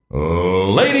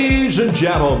Ladies and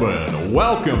gentlemen,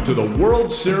 welcome to the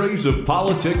World Series of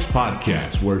Politics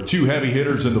podcast, where two heavy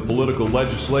hitters in the political,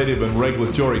 legislative, and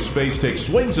regulatory space take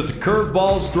swings at the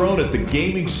curveballs thrown at the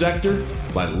gaming sector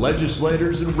by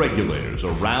legislators and regulators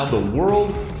around the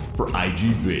world for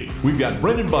IGB. We've got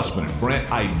Bussmann and Brandt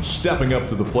Iden stepping up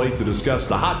to the plate to discuss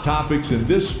the hot topics in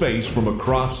this space from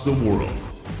across the world.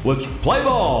 Let's play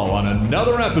ball on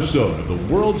another episode of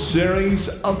the World Series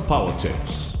of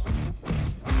Politics.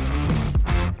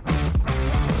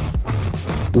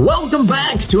 Welcome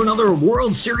back to another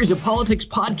World Series of Politics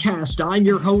podcast. I'm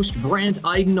your host, Brandt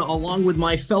Iden, along with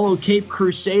my fellow Cape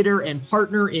Crusader and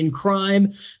partner in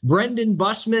crime,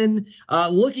 Bussmann,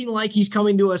 looking like he's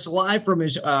coming to us live from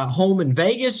his home in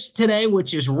Vegas today,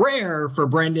 which is rare for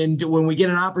Brendan when we get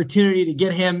an opportunity to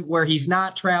get him where he's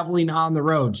not traveling on the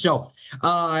road. So,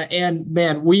 and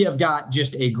man, we have got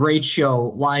just a great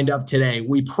show lined up today.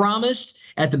 We promised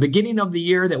at the beginning of the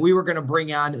year that we were going to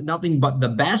bring on nothing but the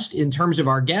best in terms of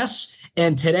our guests.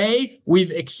 And today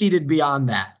we've exceeded beyond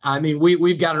that. I mean,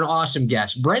 we've got an awesome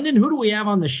guest. Brendan, who do we have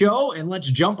on the show? And let's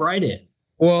jump right in.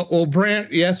 Well,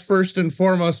 Brandt, yes, first and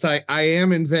foremost, I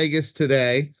am in Vegas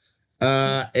today.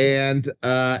 I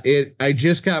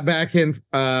just got back in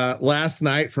last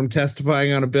night from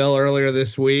testifying on a bill earlier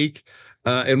this week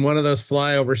in one of those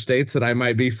flyover states that I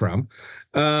might be from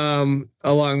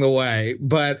along the way.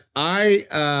 But I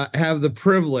have the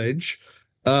privilege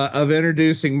of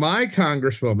introducing my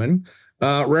Congresswoman,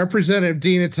 Representative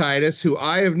Dina Titus, who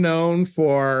I have known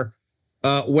for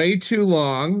way too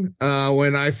long.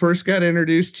 When I first got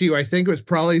introduced to you, I think it was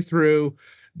probably through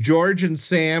George and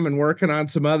Sam and working on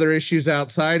some other issues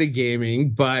outside of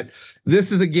gaming. But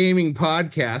this is a gaming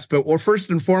podcast. But well, first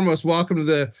and foremost, welcome to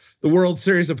the World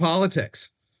Series of Politics.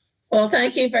 Well,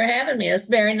 thank you for having me. It's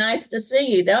very nice to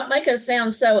see you. Don't make us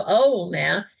sound so old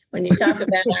now when you talk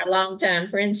about our longtime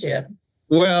friendship.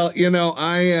 Well, you know,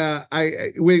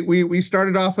 we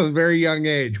started off at a very young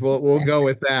age. We'll go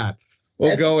with that.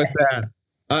 We'll go with that.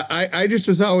 I just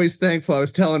was always thankful. I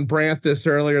was telling Brandt this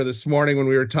earlier this morning when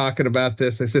we were talking about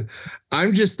this. I said,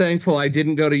 I'm just thankful I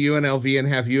didn't go to UNLV and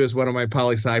have you as one of my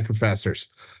poli-sci professors.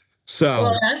 So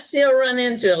well, I still run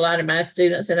into a lot of my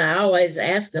students, and I always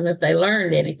ask them if they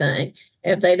learned anything.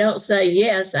 If they don't say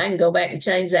yes, I can go back and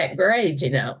change that grade, you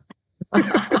know.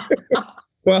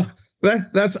 Well,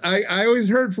 that's I always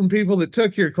heard from people that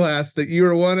took your class that you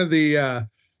were one of the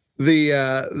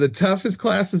toughest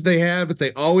classes they had, but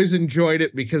they always enjoyed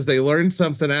it because they learned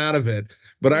something out of it.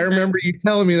 But I remember you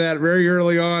telling me that very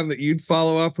early on, that you'd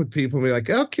follow up with people and be like,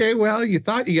 okay, well, you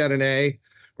thought you got an A.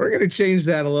 We're going to change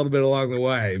that a little bit along the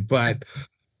way. But,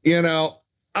 you know,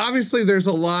 obviously there's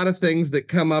a lot of things that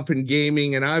come up in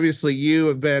gaming. And obviously you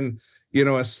have been, you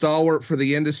know, a stalwart for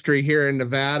the industry here in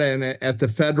Nevada and at the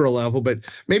federal level. But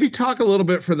maybe talk a little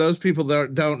bit for those people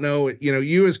that don't know, you know,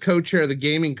 you as co-chair of the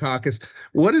Gaming Caucus,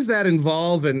 what does that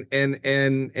involve and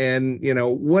you know,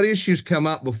 what issues come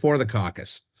up before the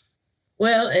caucus?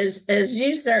 Well, as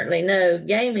you certainly know,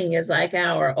 gaming is like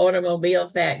our automobile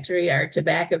factory, our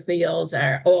tobacco fields,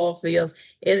 our oil fields.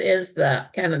 It is the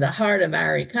kind of the heart of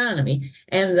our economy.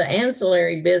 And the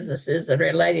ancillary businesses that are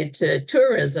related to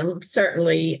tourism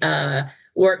certainly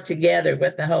work together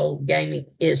with the whole gaming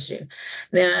issue.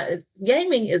 Now,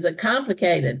 gaming is a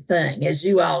complicated thing, as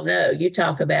you all know. You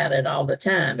talk about it all the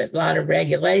time, but a lot of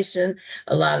regulation,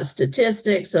 a lot of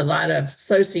statistics, a lot of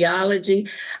sociology,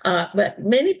 but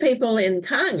many people in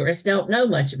Congress don't know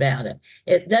much about it.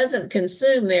 It doesn't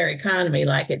consume their economy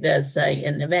like it does, say,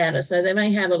 in Nevada. So they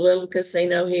may have a little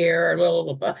casino here or a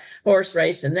little horse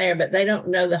racing there, but they don't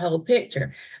know the whole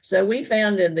picture. So we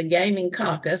founded the Gaming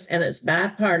Caucus, and it's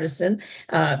bipartisan.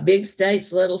 Big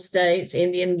states, little states,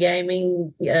 Indian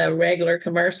gaming, regular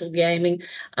commercial gaming,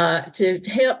 to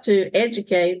help to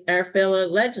educate our fellow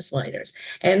legislators.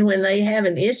 And when they have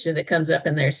an issue that comes up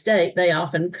in their state, they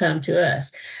often come to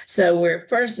us. So we're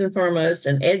first and foremost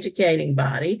an educating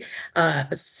body.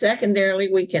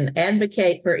 Secondarily, we can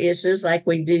advocate for issues like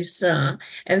we do some.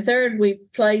 And third, we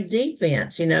play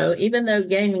defense. You know, even though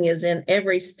gaming is in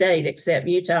every state except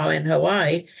Utah and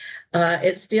Hawaii,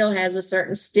 it still has a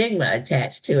certain stigma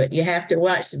attached to it. You have to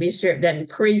watch to be sure it doesn't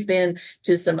creep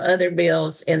into some other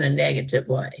bills in a negative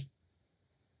way.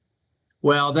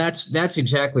 Well, that's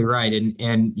exactly right.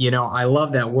 And you know, I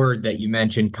love that word that you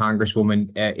mentioned,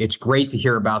 Congresswoman. It's great to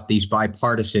hear about these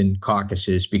bipartisan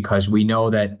caucuses because we know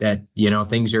that you know,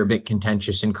 things are a bit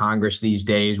contentious in Congress these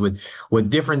days with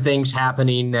different things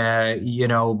happening, you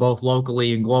know, both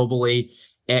locally and globally.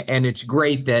 And it's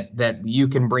great that you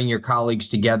can bring your colleagues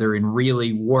together and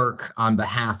really work on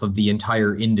behalf of the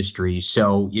entire industry.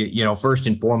 So, first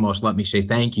and foremost, let me say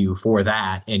thank you for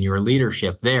that and your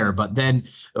leadership there. But then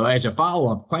as a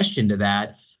follow-up question to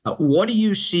that, what do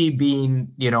you see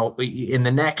being, in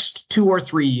the next 2 or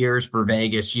 3 years for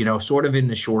Vegas, sort of in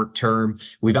the short term?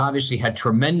 We've obviously had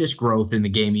tremendous growth in the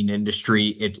gaming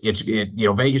industry.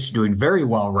 Vegas is doing very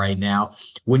well right now.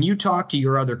 When you talk to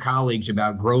your other colleagues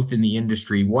about growth in the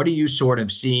industry, what are you sort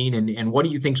of seeing, and what do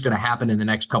you think is going to happen in the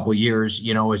next couple of years,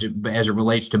 as it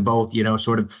relates to both,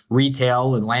 sort of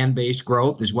retail and land-based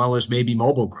growth as well as maybe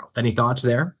mobile growth? Any thoughts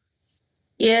there?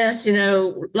 Yes,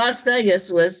 Las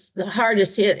Vegas was the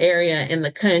hardest hit area in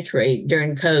the country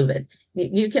during COVID.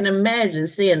 You can imagine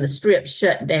seeing the Strip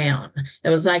shut down. It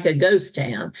was like a ghost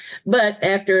town. But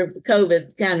after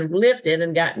COVID kind of lifted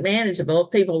and got manageable,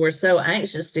 people were so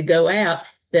anxious to go out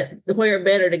that where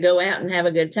better to go out and have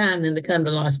a good time than to come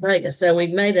to Las Vegas. So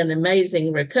we've made an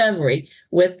amazing recovery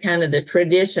with kind of the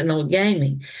traditional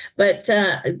gaming. But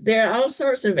there are all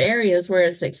sorts of areas where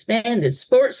it's expanded.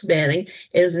 Sports betting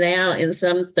is now in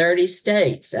some 30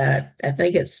 states. I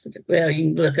think it's, well,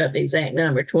 you can look up the exact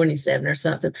number, 27 or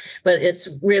something, but it's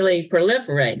really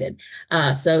proliferated.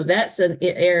 So that's an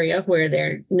area where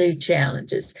there are new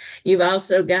challenges. You've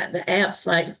also got the apps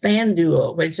like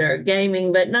FanDuel, which are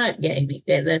gaming but not gaming.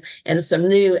 And some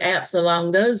new apps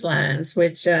along those lines,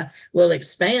 which will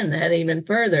expand that even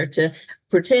further to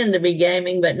pretend to be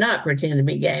gaming, but not pretend to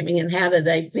be gaming. And how do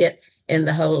they fit in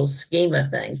the whole scheme of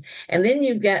things? And then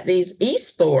you've got these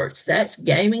esports. That's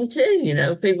gaming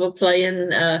too. People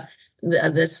playing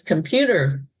this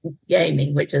computer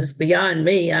gaming, which is beyond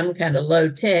me. I'm kind of low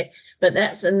tech, but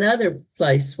that's another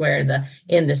place where the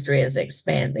industry is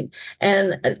expanding.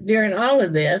 And during all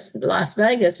of this, Las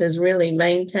Vegas has really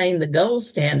maintained the gold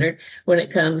standard when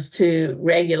it comes to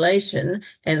regulation.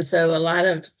 And so a lot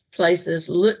of places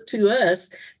look to us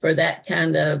for that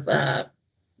kind of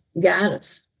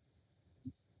guidance.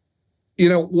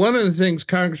 One of the things,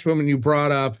 Congresswoman, you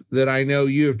brought up that I know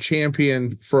you have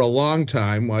championed for a long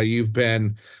time while you've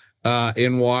been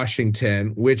in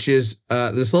Washington, which is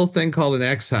this little thing called an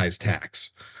excise tax.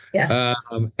 Yeah.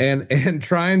 And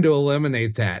trying to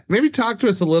eliminate that. Maybe talk to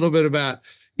us a little bit about,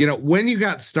 when you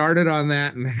got started on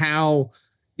that and how,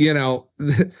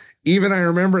 even I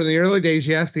remember in the early days,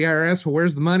 you asked the IRS, well,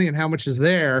 where's the money and how much is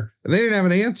there? And they didn't have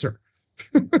an answer.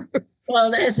 Well,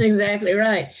 that's exactly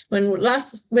right. When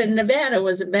Nevada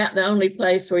was about the only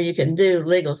place where you can do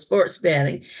legal sports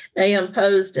betting, they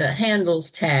imposed a handles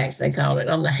tax, they call it,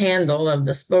 on the handle of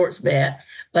the sports bet,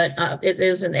 but it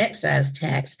is an excise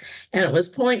tax, and it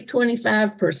was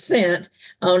 0.25%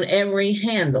 on every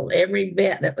handle, every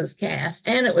bet that was cast,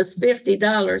 and it was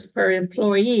 $50 per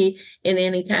employee in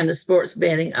any kind of sports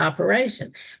betting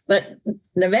operation. But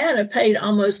Nevada paid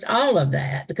almost all of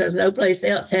that because no place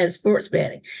else had sports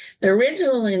betting. The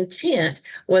original intent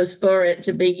was for it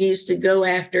to be used to go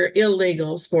after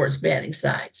illegal sports betting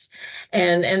sites.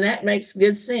 And that makes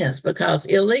good sense because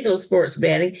illegal sports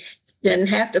betting didn't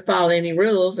have to follow any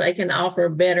rules. They can offer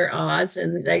better odds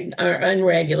and they are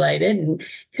unregulated and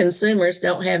consumers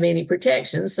don't have any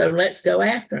protection. So let's go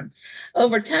after them.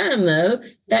 Over time, though,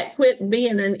 that quit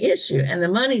being an issue and the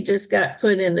money just got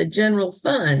put in the general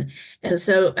fund. And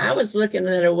so I was looking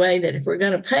at a way that if we're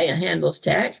going to pay a handles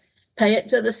tax, pay it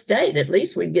to the state. At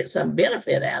least we'd get some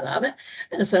benefit out of it.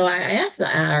 And so I asked the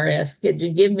IRS, could you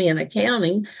give me an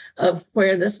accounting of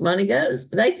where this money goes?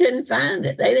 But they couldn't find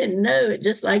it. They didn't know it,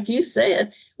 just like you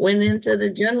said, went into the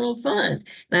general fund.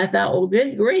 And I thought, well,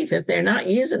 good grief, if they're not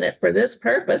using it for this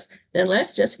purpose, then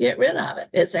let's just get rid of it.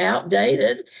 It's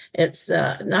outdated. It's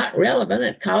not relevant.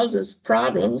 It causes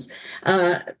problems.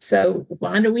 So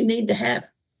why do we need to have it?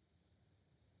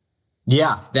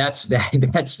 Yeah, that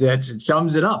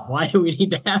sums it up. Why do we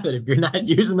need to have it if you're not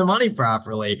using the money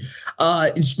properly?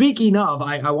 Speaking of,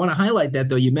 I want to highlight that,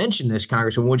 though. You mentioned this,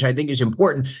 Congressman, which I think is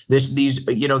important.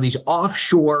 These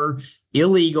offshore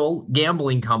illegal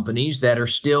gambling companies that are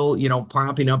still,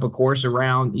 popping up, of course,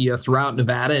 around throughout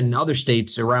Nevada and other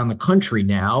states around the country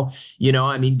now.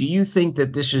 Do you think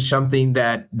that this is something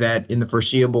that in the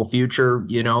foreseeable future,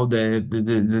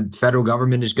 the federal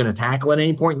government is going to tackle at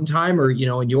any point in time? Or,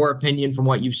 in your opinion, from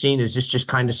what you've seen, is this just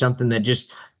kind of something that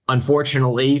just,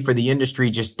 unfortunately for the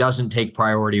industry, just doesn't take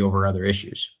priority over other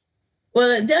issues? Well,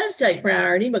 it does take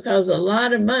priority because a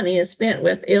lot of money is spent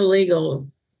with illegal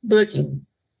booking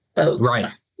folks,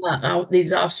 right?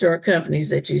 These offshore companies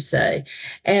that you say.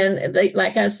 And they,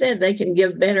 like I said, they can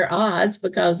give better odds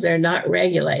because they're not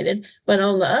regulated. But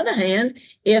on the other hand,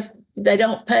 if they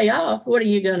don't pay off, what are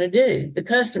you going to do? The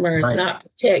customer is not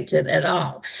protected at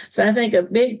all. So I think a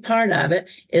big part of it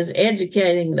is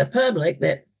educating the public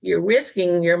that you're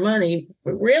risking your money,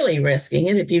 really risking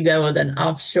it if you go with an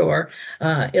offshore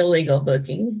illegal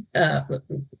booking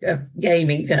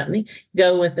gaming company.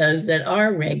 Go with those that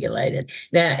are regulated.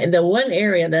 Now, in the one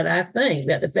area that I think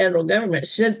that the federal government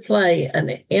should play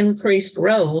an increased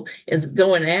role is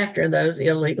going after those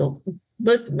illegal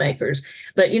bookmakers,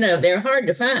 but they're hard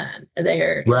to find.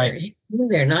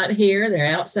 They're not here.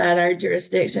 They're outside our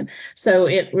jurisdiction. So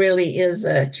it really is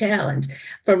a challenge.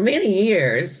 For many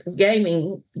years,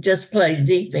 gaming just played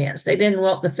defense. They didn't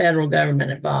want the federal government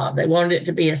involved. They wanted it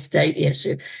to be a state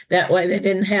issue. That way they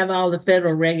didn't have all the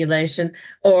federal regulation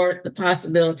or the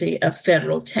possibility of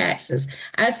federal taxes.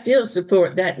 I still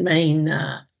support that main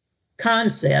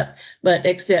concept, but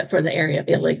except for the area of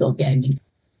illegal gaming.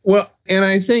 Well, and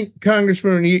I think,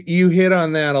 Congressman, you hit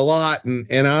on that a lot.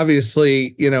 And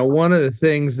obviously, one of the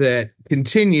things that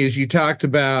continues, you talked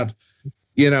about,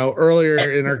 earlier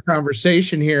in our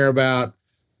conversation here about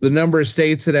the number of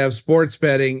states that have sports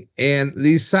betting, and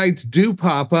these sites do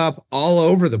pop up all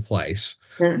over the place.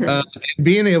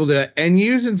 Being able to, and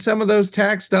using some of those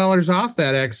tax dollars off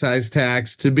that excise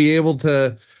tax to be able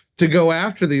to go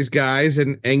after these guys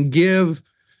and give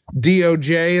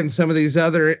DOJ and some of these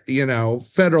other,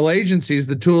 federal agencies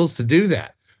the tools to do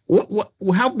that.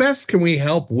 How best can we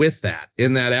help with that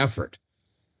in that effort?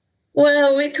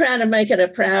 Well, we try to make it a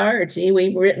priority.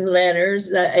 We've written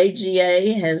letters. The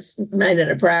AGA has made it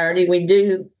a priority. We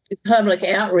do public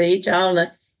outreach. All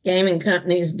the gaming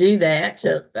companies do that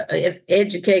to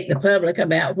educate the public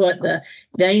about what the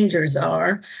dangers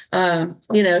are.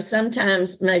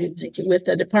 Sometimes maybe with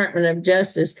the Department of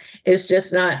Justice, it's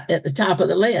just not at the top of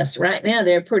the list. Right now,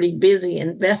 they're pretty busy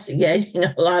investigating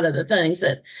a lot of the things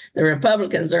that the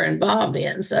Republicans are involved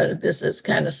in. So this has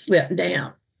kind of slipped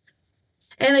down.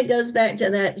 And it goes back to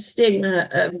that stigma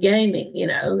of gaming,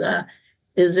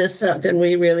 is this something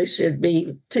we really should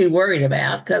be too worried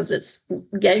about? Because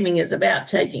gaming is about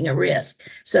taking a risk.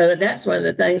 So that's one of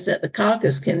the things that the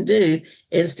caucus can do,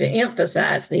 is to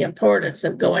emphasize the importance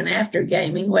of going after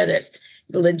gaming, whether it's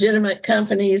legitimate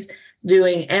companies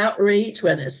doing outreach,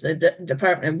 whether it's the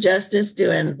Department of Justice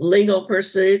doing legal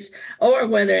pursuits, or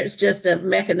whether it's just a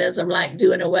mechanism like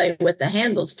doing away with the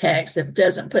handles tax that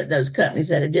doesn't put those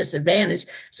companies at a disadvantage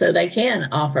so they can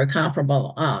offer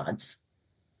comparable odds.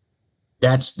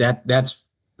 That's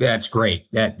great.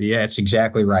 That's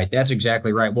exactly right. That's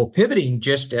exactly right. Well, pivoting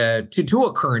just to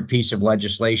a current piece of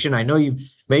legislation, I know you've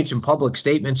made some public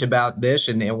statements about this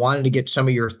and wanted to get some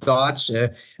of your thoughts.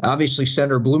 Obviously,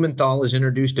 Senator Blumenthal has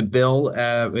introduced a bill,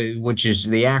 which is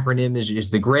the acronym is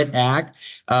the GRIT Act.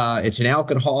 It's an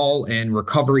Alcohol and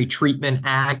Recovery Treatment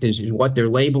Act is what they're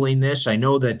labeling this. I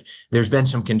know that there's been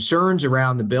some concerns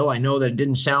around the bill. I know that it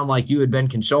didn't sound like you had been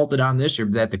consulted on this or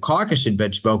that the caucus had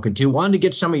been spoken to. Wanted to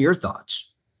get some of your thoughts.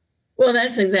 Well,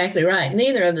 that's exactly right.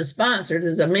 Neither of the sponsors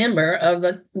is a member of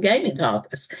the Gaming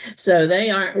Caucus. So they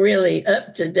aren't really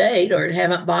up to date or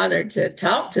haven't bothered to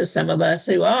talk to some of us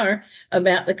who are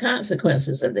about the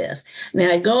consequences of this.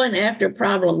 Now, going after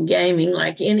problem gaming,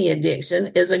 like any addiction,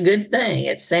 is a good thing.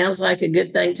 It sounds like a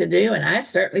good thing to do, and I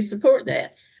certainly support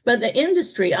that. But the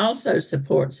industry also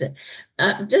supports it.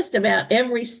 Just about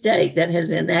every state that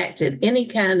has enacted any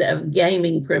kind of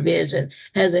gaming provision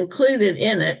has included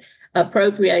in it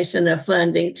appropriation of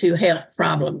funding to help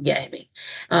problem gaming.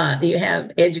 You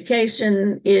have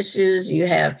education issues, you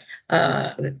have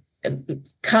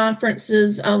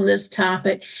conferences on this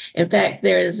topic. In fact,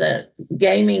 there is a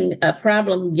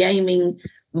problem gaming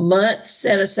month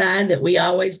set aside that we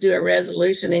always do a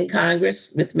resolution in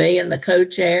Congress with me and the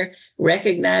co-chair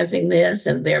recognizing this,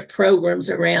 and there are programs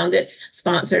around it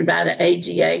sponsored by the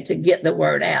AGA to get the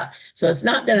word out. So it's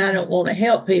not that I don't want to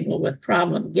help people with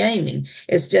problem gaming.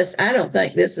 It's just I don't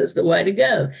think this is the way to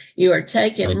go. You are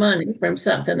taking money from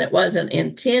something that wasn't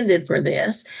intended for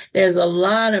this. There's a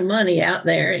lot of money out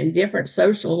there in different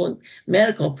social and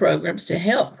medical programs to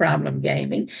help problem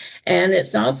gaming. And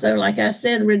it's also, like I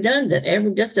said,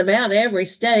 redundant. Just about every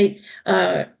state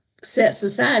sets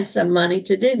aside some money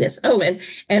to do this. Oh,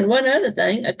 and one other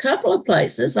thing, a couple of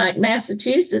places like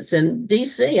Massachusetts and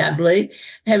DC, I believe,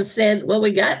 have said, well, we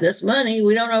got this money.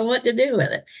 We don't know what to do with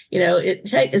it.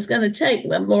 It's going to take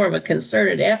more of a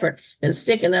concerted effort than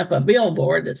sticking up a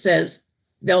billboard that says,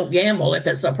 don't gamble if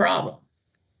it's a problem.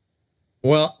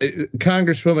 Well,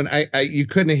 Congresswoman, you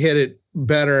couldn't have hit it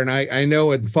better. And I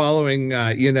know in following,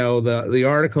 the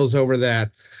articles over that,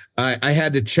 I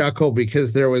had to chuckle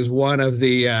because there was one of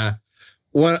the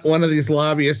one of these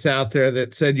lobbyists out there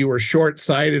that said you were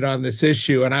short-sighted on this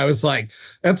issue, and I was like,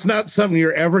 that's not something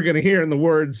you're ever going to hear in the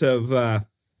words of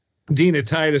Dina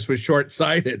Titus was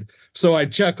short-sighted. So I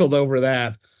chuckled over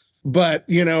that. But,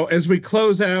 as we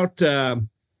close out our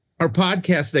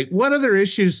podcast today, what other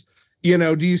issues,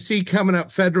 do you see coming up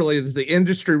federally that the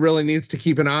industry really needs to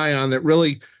keep an eye on, that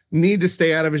really need to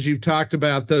stay out of, as you've talked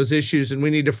about those issues, and we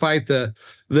need to fight the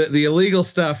illegal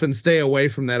stuff and stay away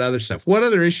from that other stuff? What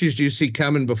other issues do you see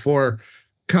coming before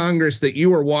Congress that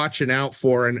you are watching out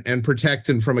for and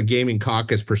protecting from a gaming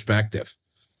caucus perspective?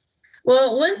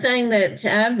 Well, one thing that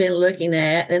I've been looking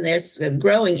at, and there's a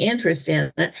growing interest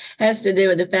in it, has to do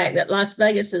with the fact that Las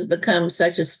Vegas has become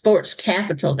such a sports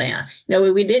capital now.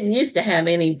 We didn't used to have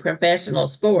any professional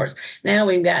sports. Now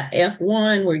we've got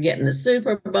F1, we're getting the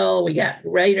Super Bowl, we got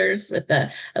Raiders with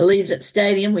the Allegiant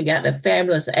Stadium, we got the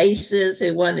fabulous Aces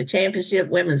who won the championship,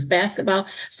 women's basketball.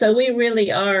 So we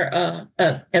really are,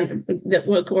 and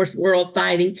of course, world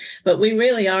fighting, but we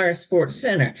really are a sports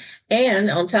center.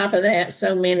 And on top of that,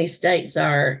 so many states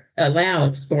are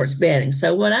allowing sports betting.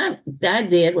 So what I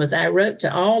did was I wrote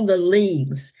to all the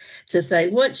leagues to say,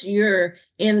 what's your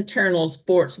internal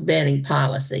sports betting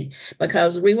policy?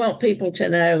 Because we want people to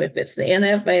know, if it's the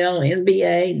NFL,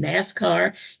 NBA,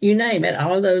 NASCAR, you name it,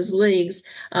 all those leagues,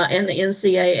 and the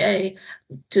NCAA,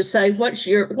 to say, what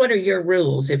are your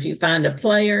rules? If you find a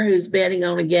player who's betting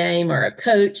on a game or a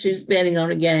coach who's betting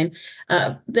on a game,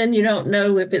 then you don't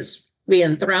know if it's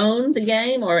being thrown, the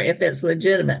game, or if it's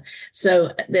legitimate.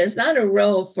 So there's not a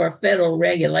role for federal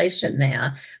regulation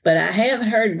now, but I have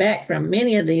heard back from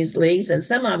many of these leagues, and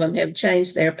some of them have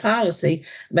changed their policy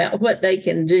about what they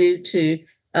can do to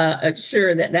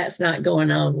assure that that's not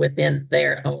going on within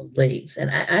their own leagues.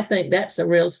 And I think that's a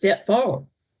real step forward.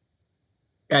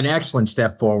 An excellent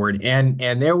step forward. And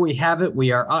there we have it.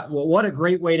 We are, what a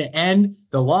great way to end.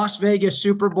 The Las Vegas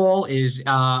Super Bowl is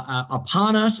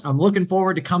upon us. I'm looking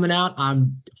forward to coming out.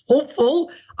 I'm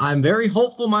hopeful. I'm very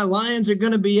hopeful my Lions are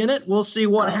going to be in it. We'll see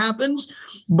what happens.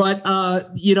 But,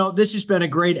 this has been a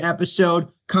great episode.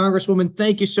 Congresswoman,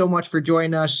 thank you so much for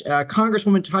joining us.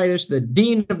 Congresswoman Titus, the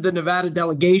Dean of the Nevada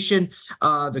delegation,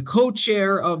 the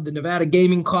co-chair of the Nevada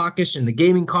Gaming Caucus and the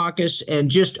Gaming Caucus, and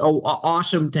just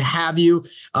awesome to have you.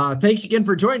 Thanks again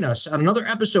for joining us on another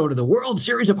episode of the World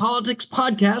Series of Politics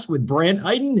podcast with Brandt,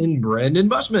 Iden, and Brendan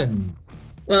Bussmann.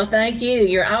 Well, thank you.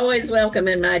 You're always welcome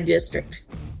in my district.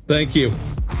 Thank you.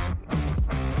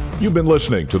 You've been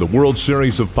listening to the World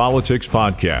Series of Politics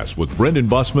podcast with Brendan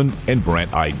Bussmann and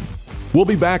Brandt Iden. We'll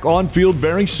be back on field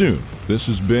very soon. This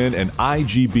has been an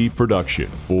IGB production.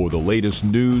 For the latest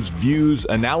news, views,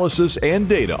 analysis, and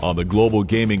data on the global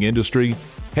gaming industry,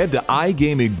 head to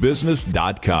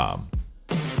igamingbusiness.com.